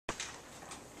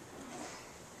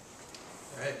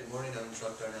Alright, good morning. I'm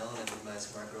Darnell and I did my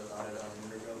smart growth audit on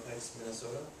Grove Heights,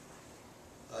 Minnesota.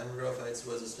 Grove Heights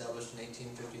was established in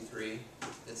 1853.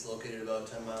 It's located about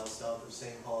 10 miles south of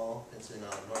St. Paul. It's in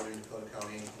northern Dakota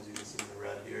County, as you can see in the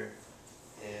red here.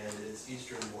 And its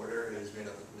eastern border is right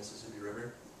up with the Mississippi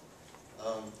River.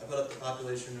 I put up the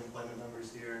population and employment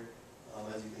numbers here.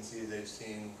 As you can see, they've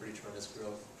seen pretty tremendous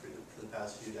growth for the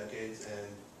past few decades, and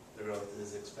the growth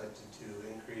is expected to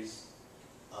increase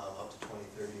up to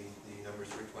 2030. The numbers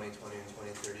for 2020 and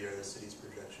 2030 are the city's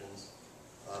projections.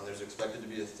 There's expected to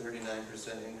be a 39%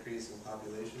 increase in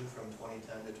population from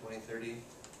 2010 to 2030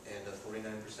 and a 49%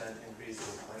 increase in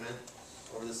employment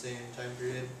over the same time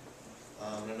period.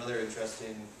 Another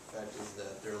interesting fact is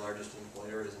that their largest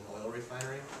employer is an oil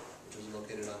refinery, which is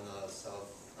located on the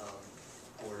south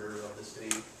border of the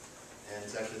city, and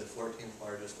it's actually the 14th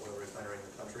largest oil refinery in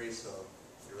the country, so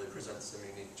it really presents some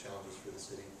unique challenges for the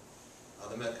city.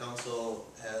 The Met Council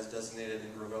has designated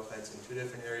Grove Heights in two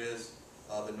different areas.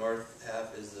 The north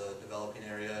half is the developing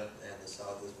area and the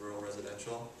south is rural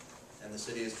residential. And the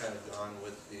city has kind of gone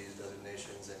with these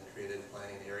designations and created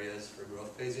planning areas for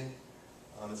growth phasing.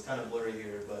 It's kind of blurry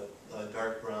here, but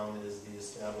dark brown is the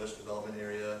established development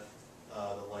area.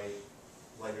 The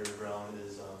lighter brown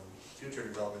is future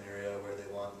development area where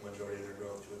they want the majority of their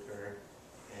growth to occur.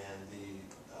 And the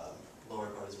lower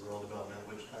part is rural development,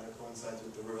 which kind of coincides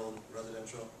with the rural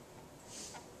residential.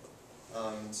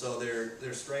 So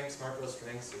their strengths, smart growth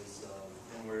strengths, is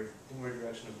inward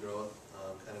direction of growth,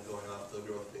 kind of going off the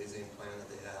growth phasing plan that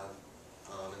they have.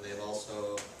 And they've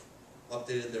also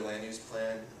updated their land use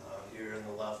plan. Here on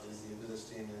the left is the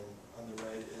existing, and on the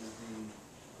right is the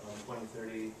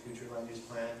 2030 future land use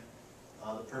plan.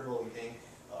 The purple and pink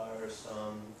are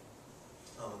some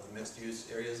of the mixed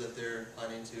use areas that they're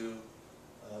planning to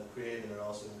create, and they're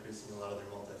also increasing a lot of their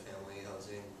multifamily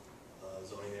housing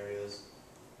zoning areas.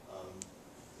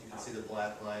 You can see the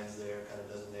black lines there kind of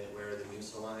designate where the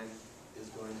MUSA line is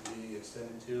going to be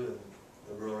extended to, and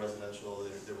the rural residential,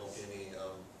 there won't be any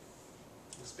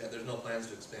there's no plans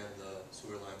to expand the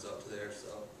sewer lines out to there,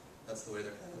 so that's the way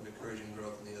they're kind of encouraging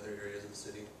growth in the other areas of the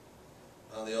city.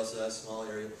 They also have small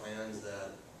area plans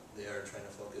that they are trying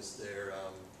to focus their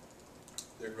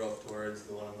growth towards.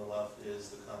 The one on the left is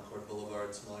the Concord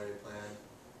Boulevard small area plan.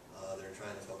 They're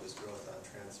trying to focus growth on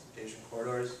transportation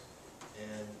corridors.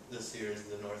 And this here is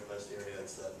the northwest area.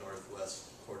 It's that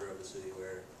northwest quarter of the city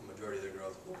where the majority of their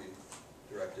growth will be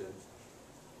directed.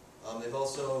 They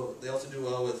also do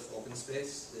well with open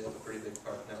space. They have a pretty big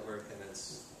park network, and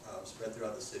it's spread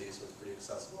throughout the city, so it's pretty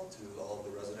accessible to all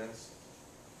of the residents.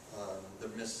 The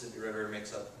Mississippi River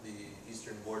makes up the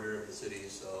eastern border of the city,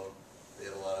 so they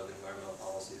have a lot of environmental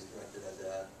policies directed at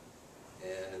that.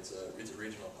 And it's a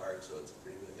regional park, so it's a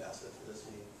pretty big asset for the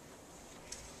city.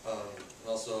 And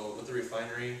also with the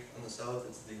refinery on the south,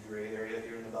 it's the gray area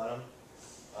here in the bottom.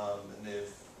 And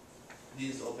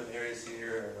these open areas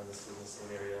here, and then this is the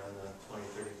same area on the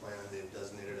 2030 plan, they've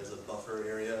designated as a buffer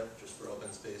area just for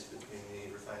open space between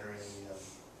the refinery and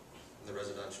the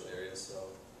residential area. So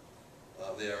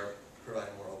they are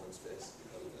providing more open space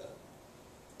because of that.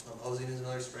 Housing is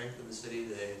another strength of the city.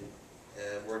 They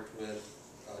have worked with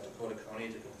Dakota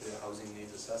County to complete a housing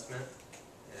needs assessment,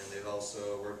 and they've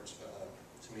also worked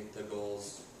to meet the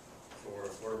goals for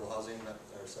affordable housing that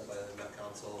are set by the Met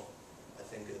Council. I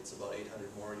think it's about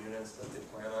 800 more units that they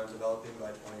plan on developing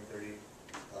by 2030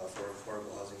 for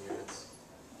affordable housing units.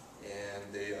 And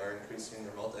they are increasing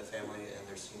their multifamily and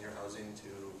their senior housing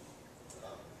to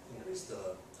increase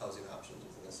the housing options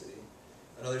within the city.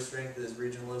 Another strength is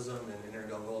regionalism and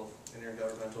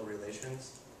intergovernmental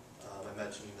relations. I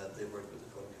mentioned that they work with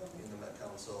Dakota County and the Met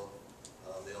Council.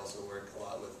 They also work a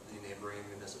lot with the neighboring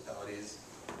municipalities,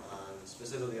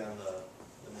 specifically on the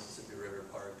Mississippi River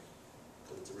Park,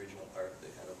 because it's a regional park. They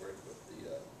kind of work with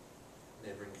the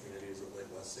neighboring communities of like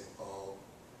West St. Paul,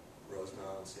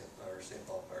 Rosemount, St.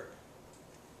 Paul Park.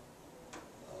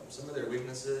 Some of their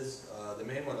weaknesses, the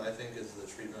main one I think is the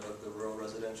treatment of the rural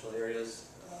residential areas.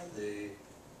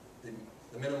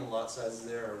 The minimum lot sizes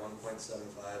there are 1.75 and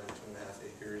 2.5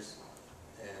 acres,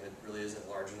 and it really isn't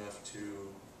large enough to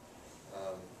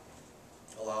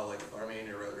allow like farming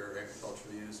or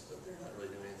agricultural use, but they're not really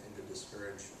doing anything to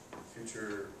discourage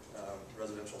future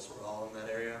residential sprawl in that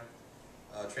area.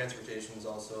 Transportation is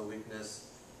also a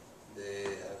weakness. They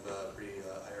have pretty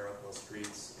hierarchical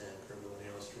streets and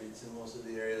curvilinear streets in most of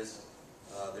the areas.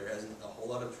 There isn't a whole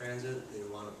lot of transit. They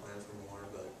want to plan for more,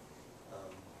 but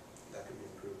that could be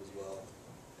improved as well.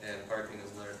 And parking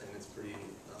is another thing that's pretty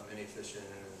inefficient,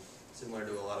 and similar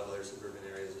to a lot of other suburban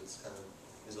areas, it's kind of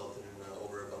resulted in an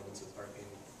overabundance of parking,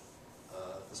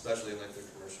 especially in like the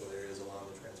commercial areas along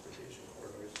the transportation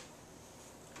corridors.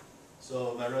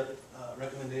 So my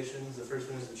recommendations, the first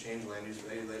one is to change land use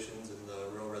regulations in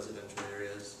the rural residential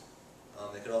areas.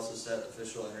 They could also set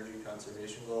official energy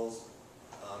conservation goals.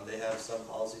 They have some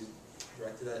policies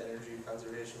directed at energy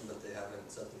conservation, but they haven't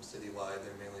set them citywide.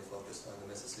 They're mainly focused on the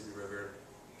Mississippi River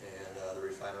and the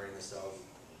refinery in the south.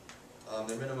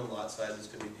 Their minimum lot sizes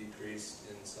could be decreased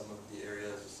in some of the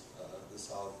areas, the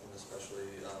south and especially,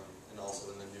 and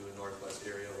also in the new northwest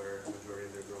area where the majority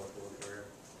of their growth will occur.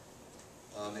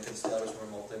 They can establish more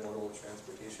multimodal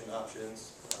transportation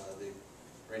options.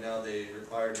 Right now they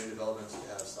require new developments to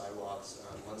have sidewalks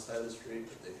on one side of the street,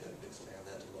 but they could expand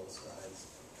that to both sides.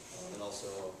 And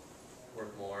also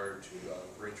work more to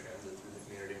bring transit through the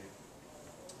community.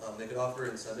 They could offer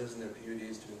incentives in their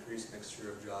PUDs to increase mixture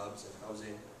of jobs and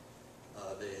housing.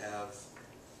 They have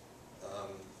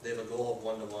a goal of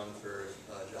 1-to-1 for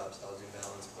jobs housing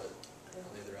balance, but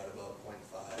currently they're at about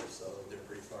 0.5, so they're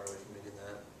pretty far away from meeting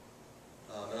that.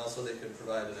 And also they could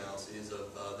provide analyses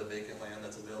of the vacant land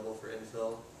that's available for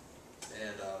infill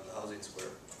and the housing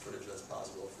square footage that's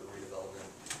possible for redevelopment,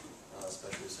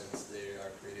 especially since they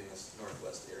are creating this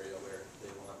northwest area where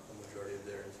they want the majority of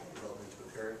their infill development to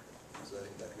occur. So I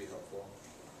think that could be helpful.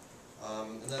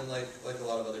 And then like a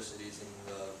lot of other cities in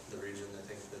the region, I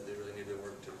think that they really need to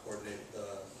work to coordinate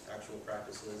the actual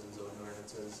practices and zoning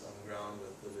ordinances on the ground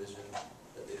with the vision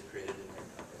that they've created in their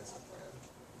comprehensive plan.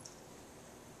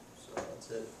 So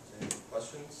that's it. Any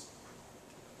questions?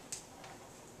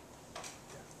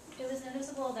 It was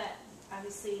noticeable that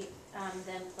obviously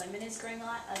the employment is growing a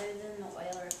lot other than the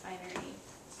oil refinery.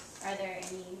 Are there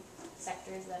any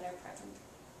sectors that are present?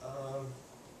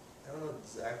 I don't know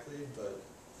exactly, but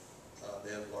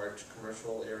they have large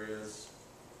commercial areas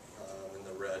in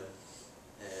the red,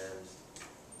 and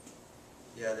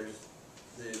yeah, I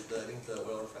think the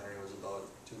oil refinery was about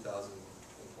 2,000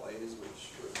 employees,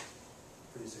 which was a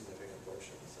pretty significant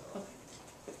portion. So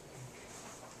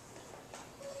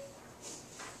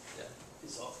yeah.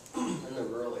 Is all, in the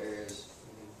rural areas,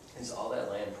 is all that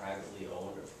land privately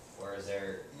owned, or is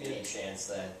there any chance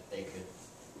that they could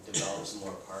develop some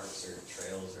more parks or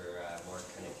trails or more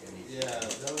connectivity? Yeah,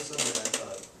 that was something I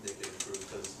thought they could improve,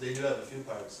 because they do have a few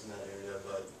parks in that area,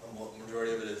 but a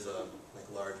majority of it is like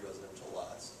large residential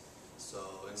lots.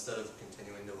 So instead of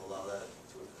continuing to allow that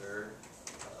to occur,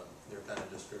 they're kind of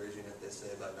discouraging it, they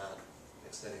say, by not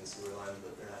extending sewer lines,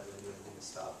 but they're not really doing anything to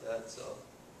stop that. So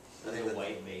I think the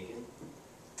white vacant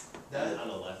that, on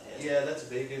the left hand. Yeah, that's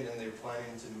vacant, and they're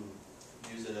planning to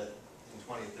use it in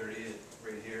 2030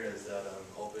 right here as that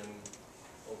open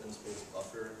space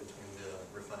buffer between the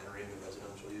refinery and the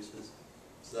residential uses.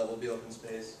 So that will be open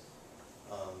space.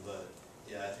 But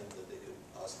yeah, I think that they could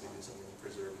possibly do something to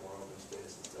preserve more open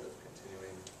space instead of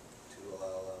continuing to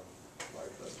allow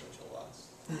large residential lots.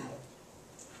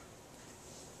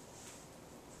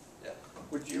 Yeah.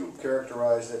 Would you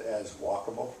characterize it as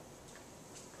walkable?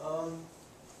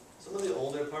 Some of the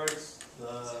older parts,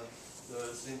 the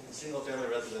single-family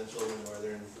residential in the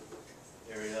northern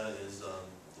area is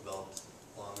developed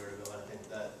longer ago. I think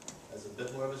that has a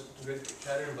bit more of a strict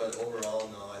pattern, but overall,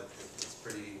 no, it's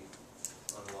pretty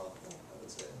unwalkable, I would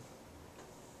say.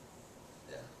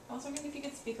 Yeah. I was wondering if you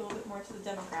could speak a little bit more to the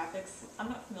demographics. I'm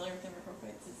not familiar with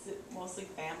demographics. Is it mostly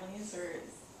families, or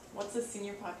what's the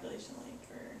senior population like?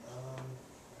 Or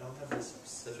I don't have any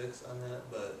specifics on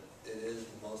that, but it is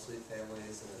mostly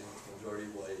families, and I think the majority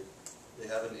white. They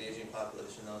have an aging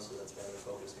population though, so that's why they're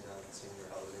focusing on senior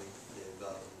housing.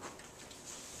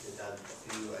 They've had a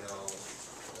few, I know,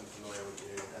 I'm familiar with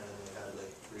the area, and they've had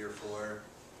like 3 or 4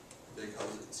 big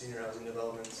senior housing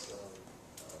developments.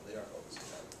 They are focusing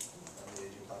on the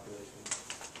aging population.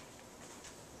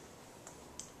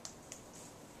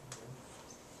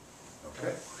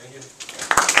 Okay. Thank you.